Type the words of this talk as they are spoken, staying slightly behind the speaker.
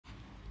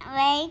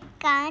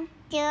Welcome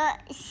to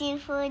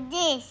seafood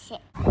dish.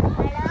 Hello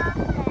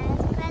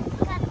friends,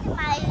 welcome to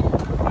my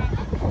YouTube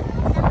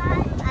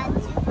channel.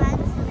 Ajman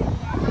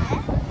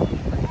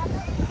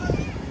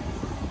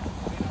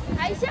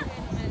Aisha.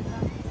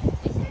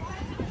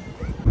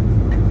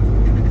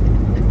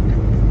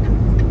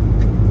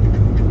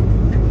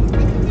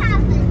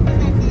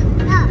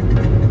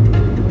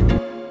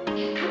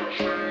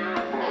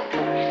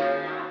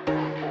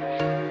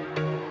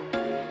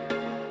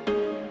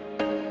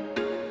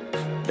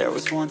 There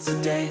was once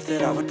a day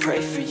that I would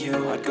pray for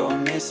you. I'd go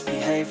and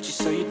misbehave just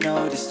so you'd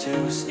notice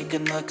too.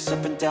 Sneaking looks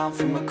up and down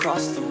from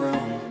across the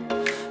room.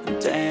 And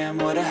damn,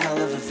 what a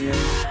hell of a view.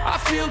 I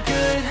feel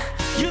good,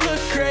 you look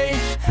great.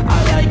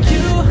 I like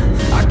you,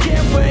 I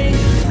can't wait.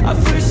 A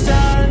first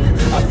time,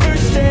 a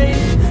first date.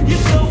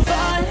 You're so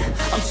fine,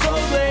 I'm so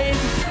late.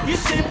 You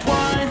sip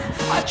wine,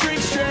 I drink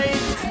straight.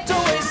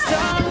 Don't waste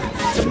time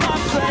to my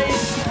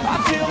place. I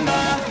feel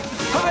my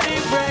heart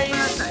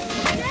erase.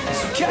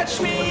 So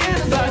catch me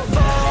if I fall.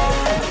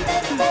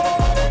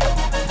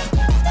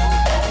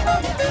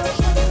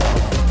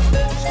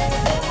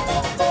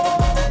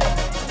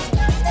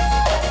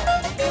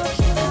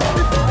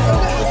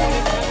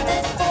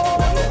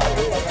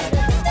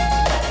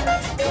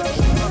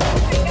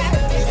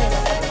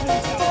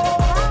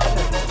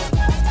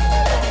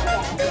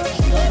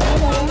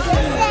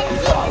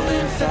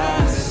 Falling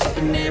fast,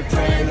 sitting here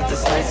praying that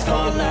this night's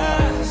gonna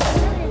last.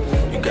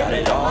 You got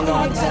it all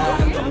on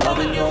tap, I'm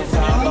loving your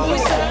vibe,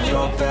 always have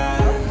your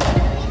back.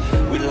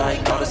 We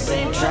like all the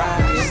same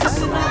tracks,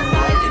 listen all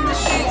night in the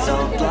sheets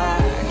all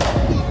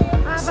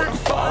black. So I'm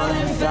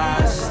falling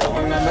fast, don't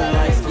remember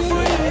life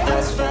before you,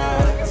 that's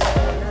fact.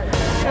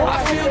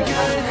 I feel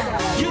good,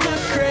 you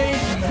look great,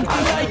 I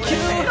like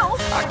you,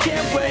 I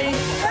can't wait.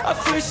 A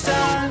first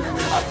time,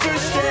 a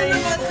first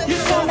date.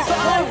 You're so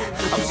fine,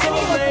 I'm so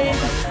late.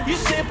 You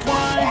sip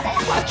wine,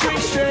 I drink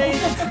straight.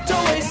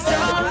 Don't waste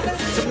time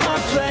to my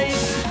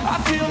place. I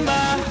feel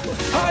my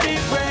heart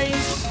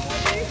erase.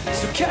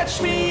 So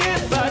catch me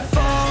if I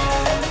fall.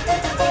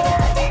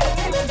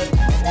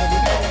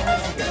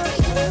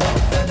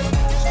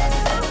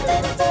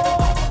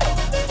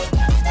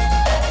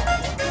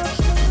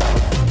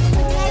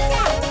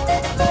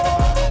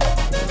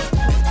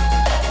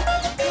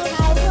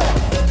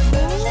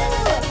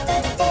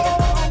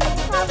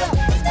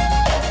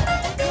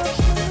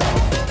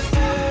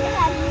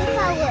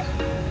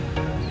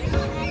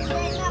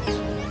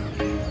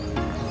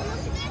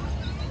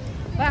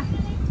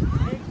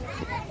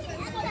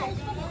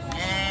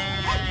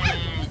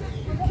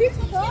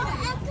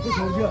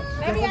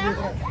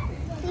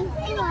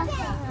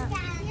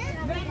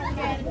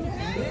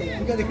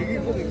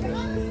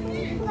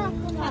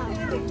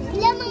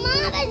 Ya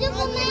mama baju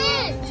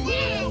kemen.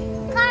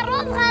 Karo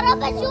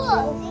baju.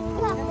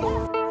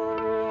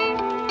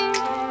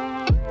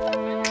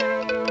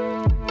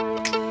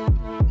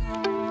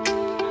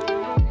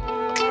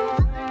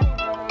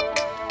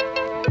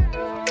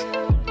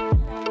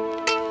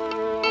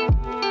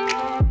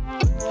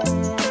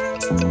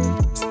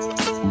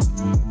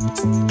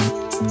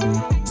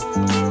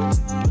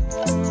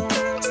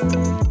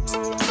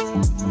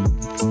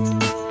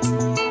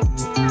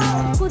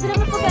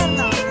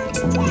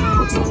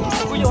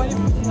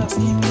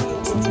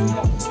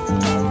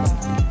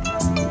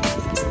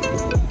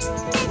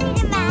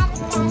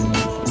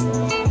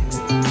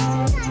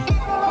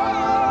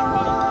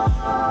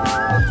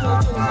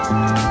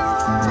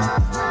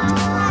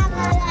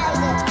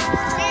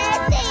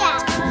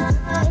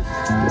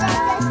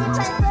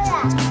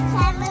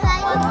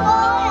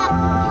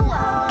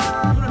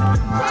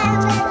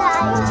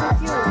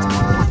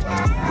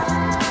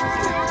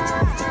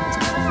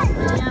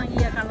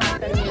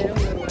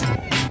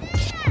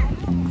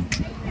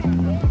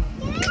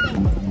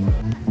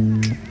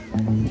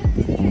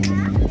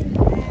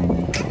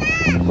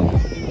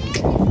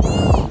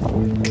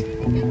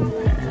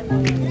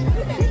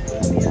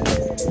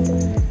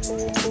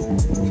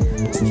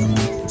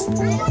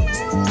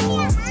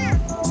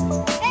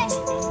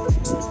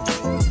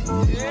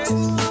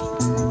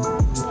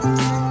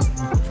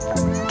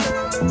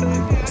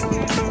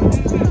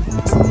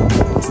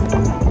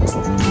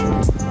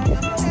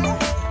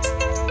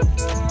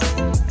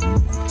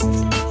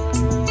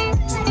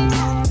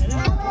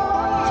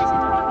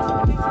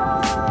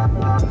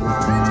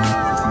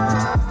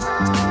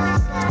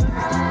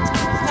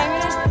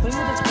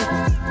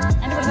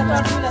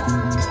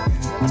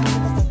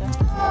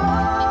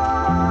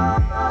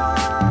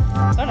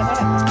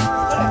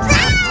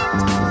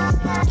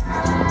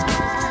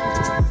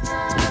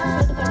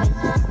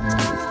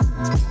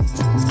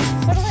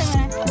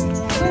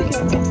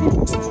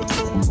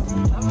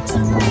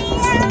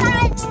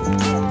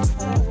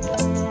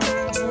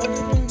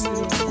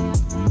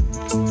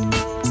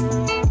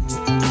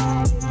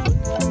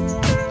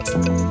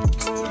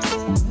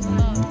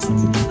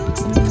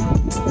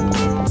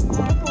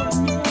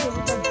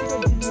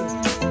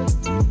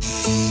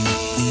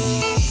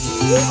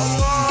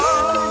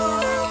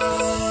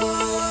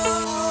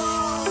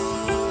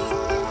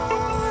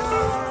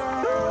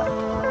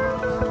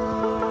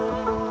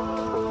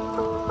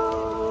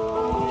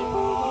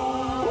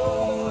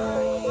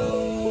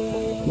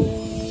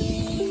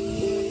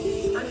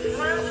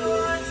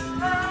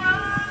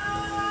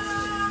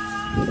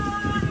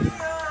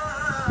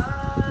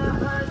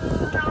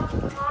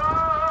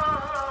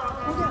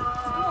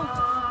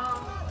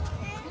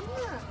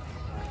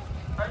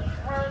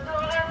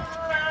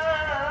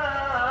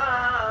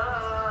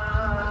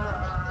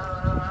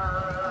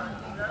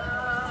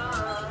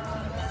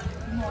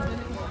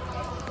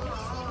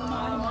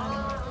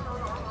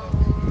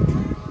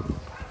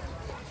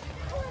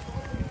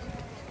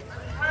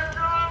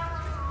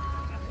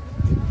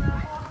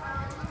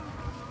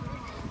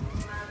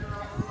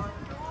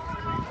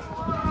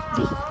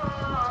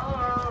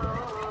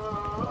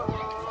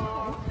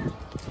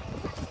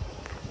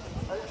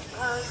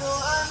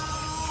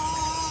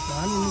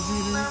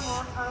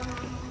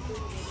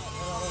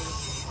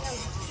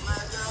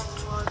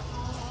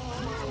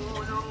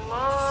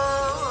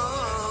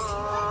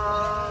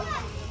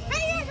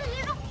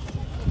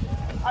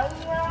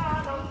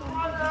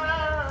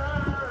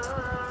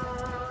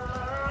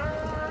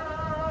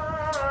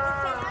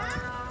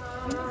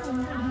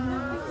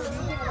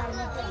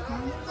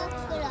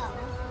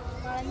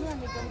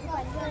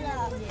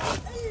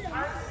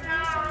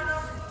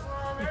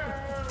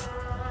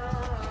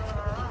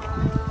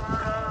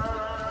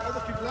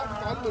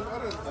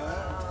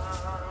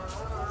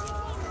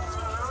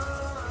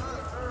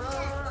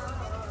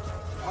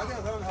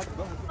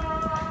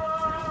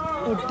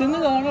 ഒട്ടുന്ന്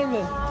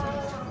കാണുള്ളൂ.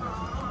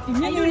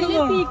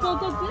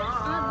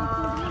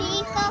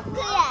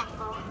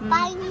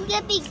 ഭയങ്കര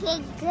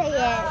peacock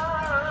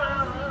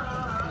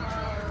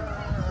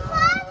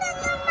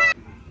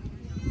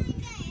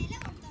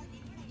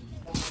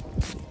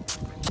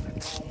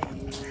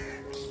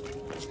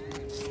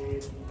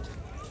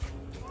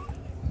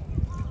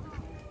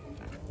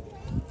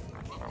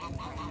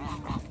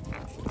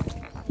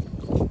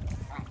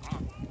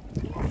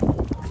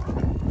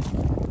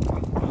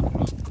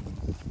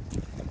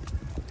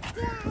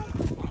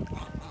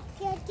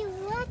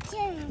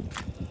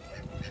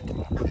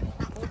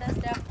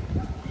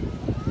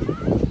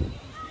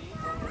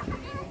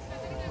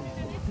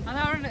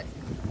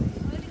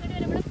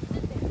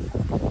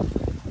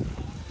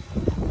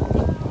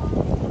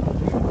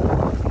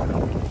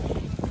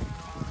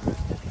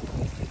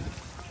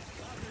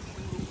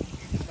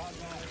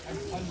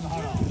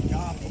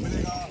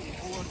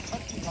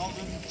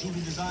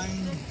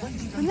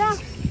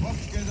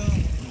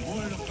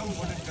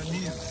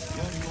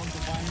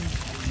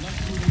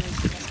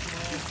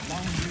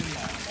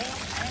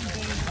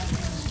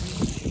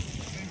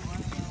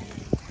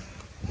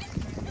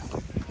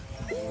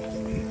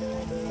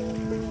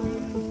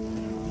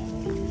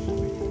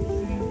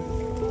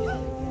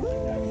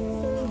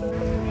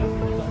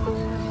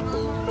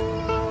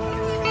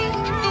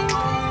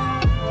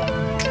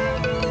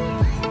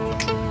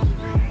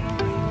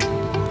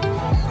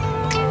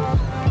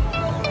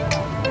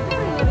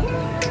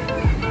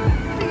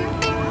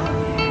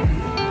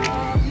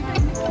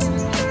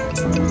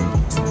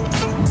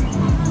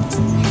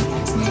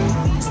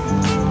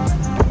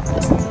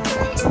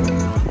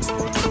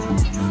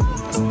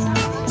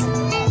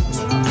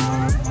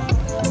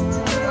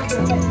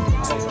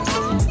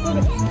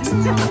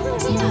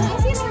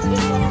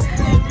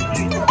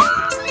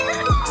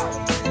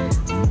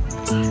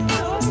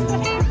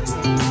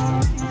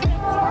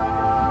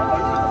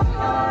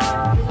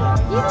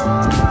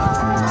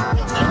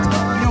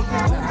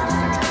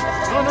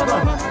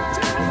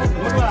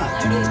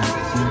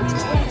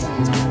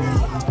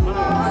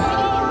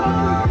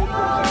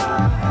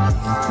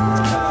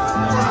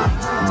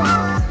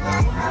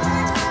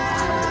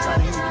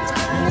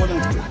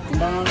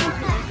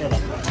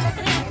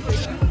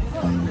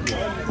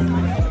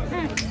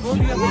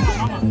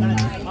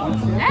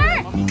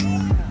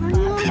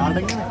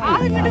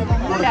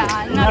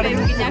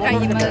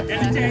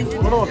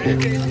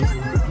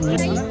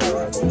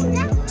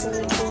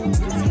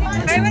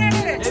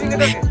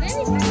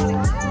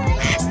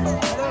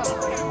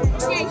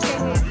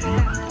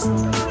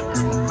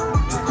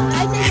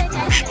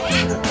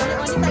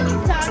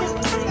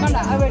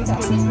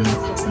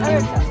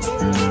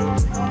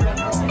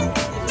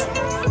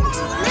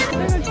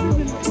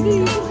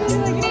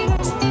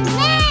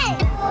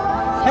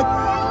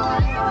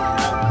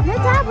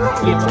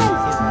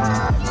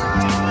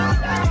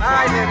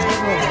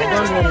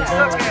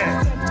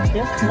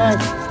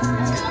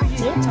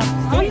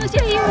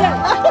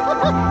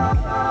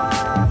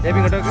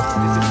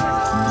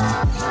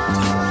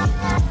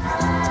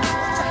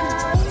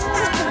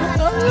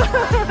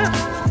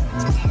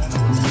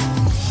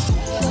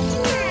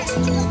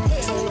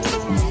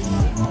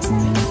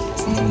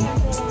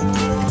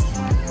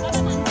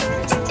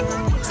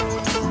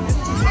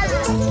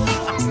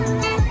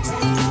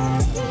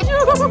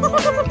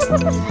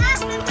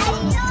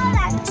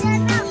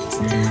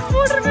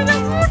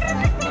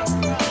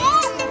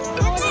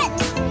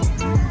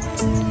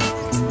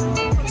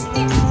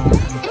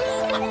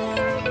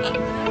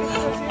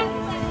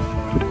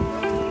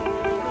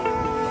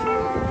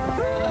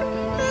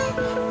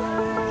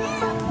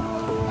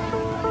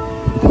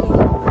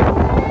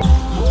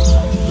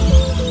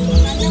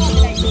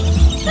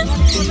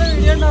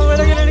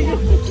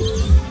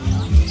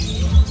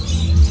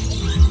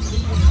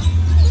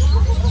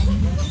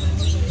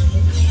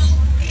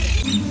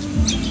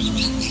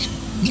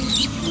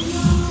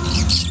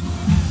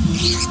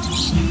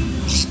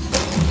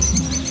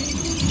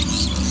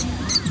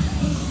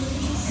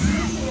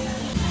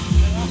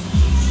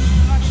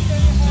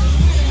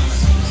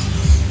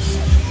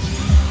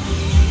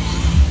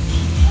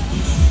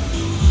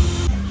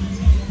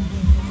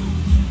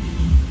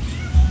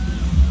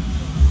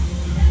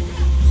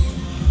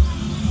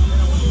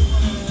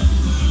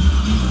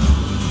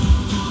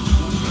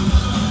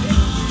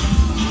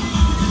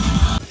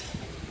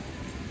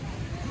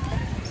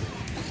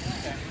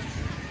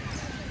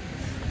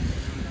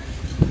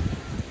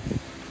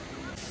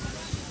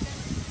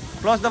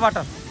Close the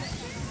water.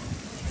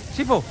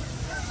 Shipo.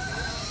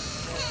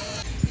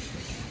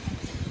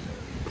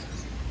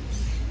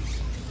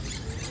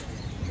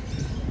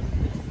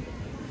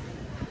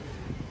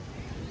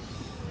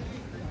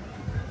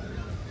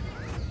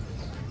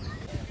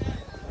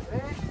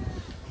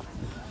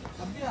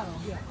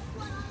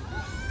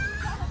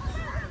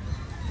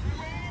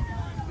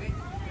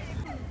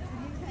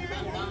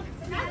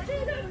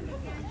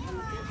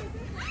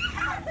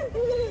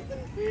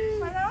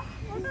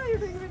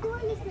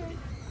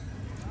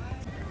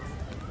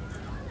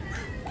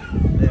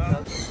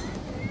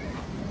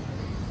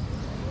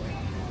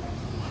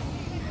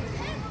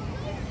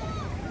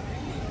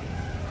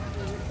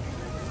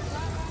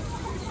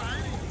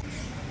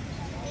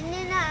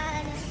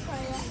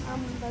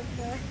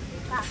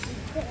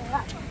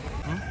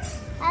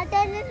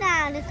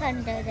 അതാണ്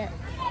കണ്ടത്.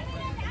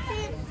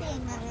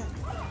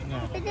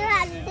 ഇത്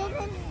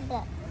കണ്ടിട്ടുണ്ട്.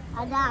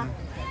 അതാ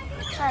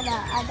അതാ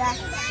അതാ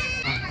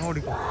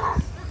ഓടിക്കോ.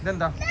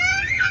 ഇതെന്താ?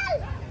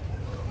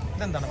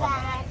 ഇതെന്താണ്?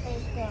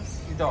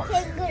 ഇതോ?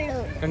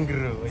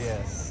 Kangaroo.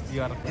 Yes.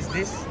 You are. Is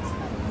this?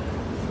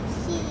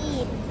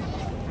 Sheep.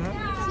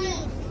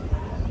 Sheep.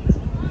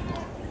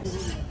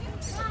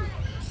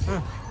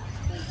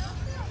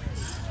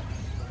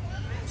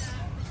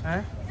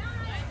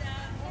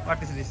 What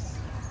is this?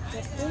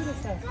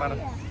 Par.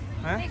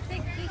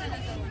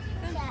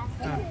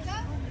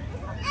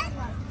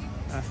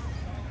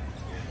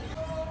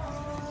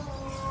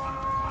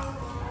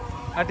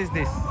 What is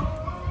this?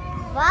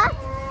 What?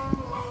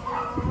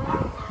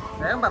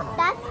 Remember?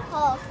 That's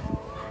horse.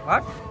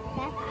 What?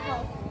 That's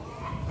horse.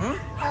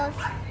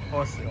 Horse.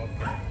 Horse.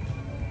 Okay.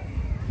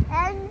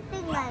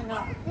 Anything I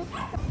know.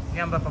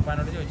 ഞാൻ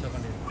പപ്പാനോട് ചോദിച്ചു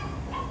നോക്കണ്ടി വരും.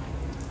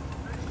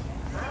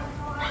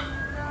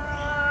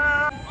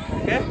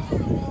 Okay?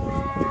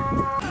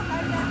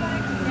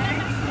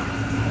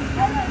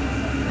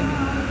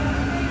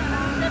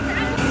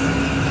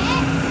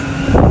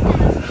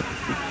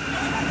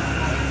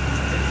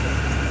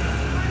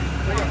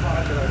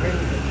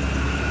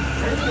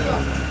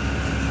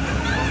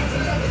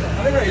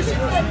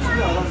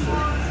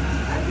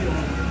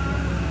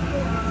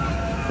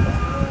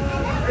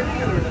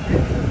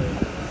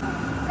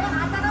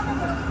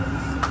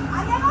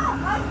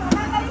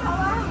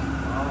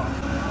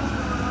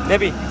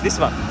 Maybe this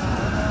one.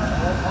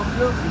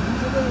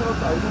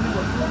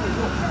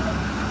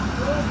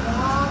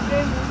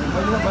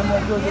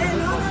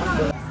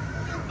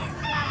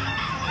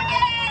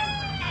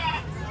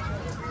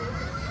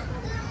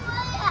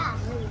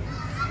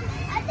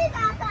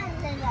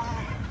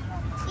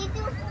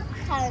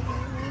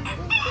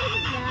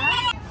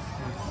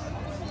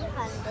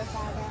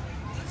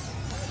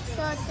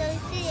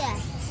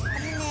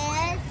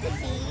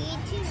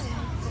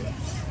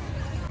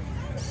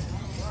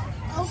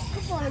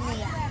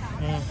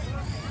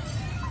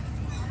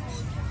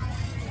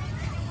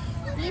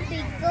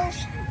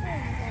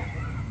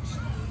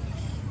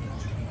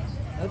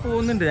 അത്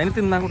പോകുന്നുണ്ട്. അതിന്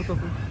തിന്നാൻ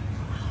കൊടുത്തോക്ക്.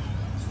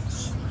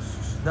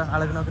 ഇതാ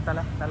അളകണോക്ക്. തല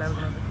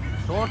അളകണോക്ക്.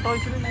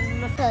 ടോട്ടോയ്സിന്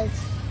നല്ല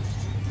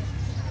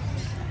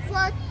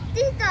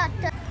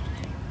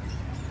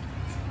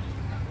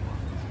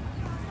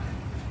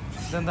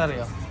ഇതെന്താ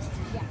അറിയോ?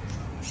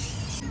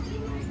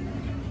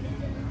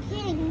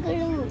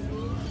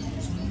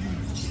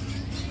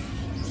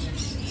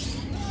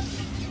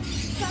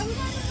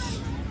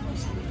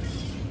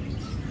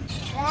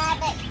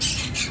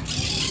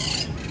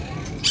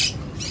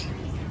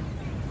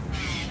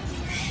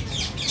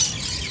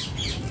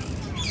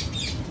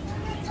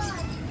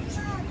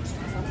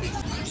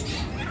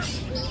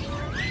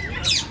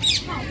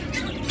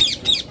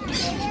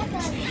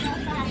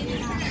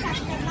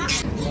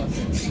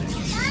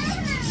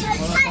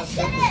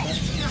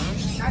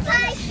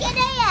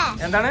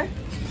 എന്താണ്?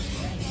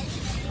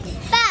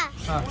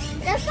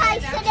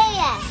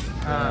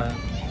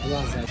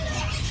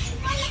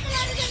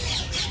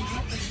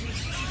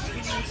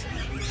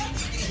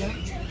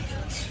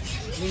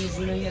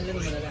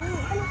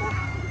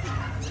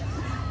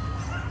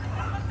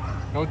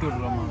 കൗത്തി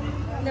വിടുള്ളൂ അമ്മ.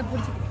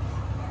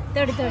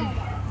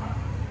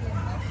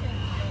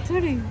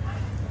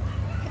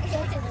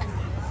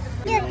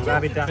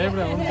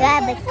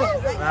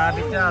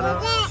 റാബിറ്റാ അതോ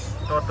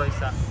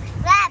ടോട്ടോയ്സാ?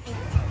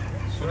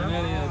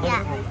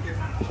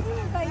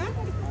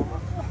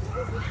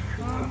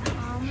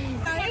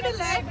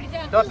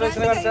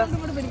 ടോട്ടോയ്സിനെ കാണിച്ചാ?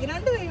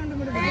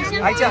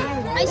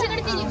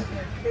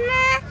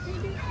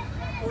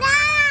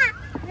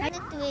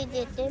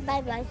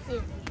 Bye bye.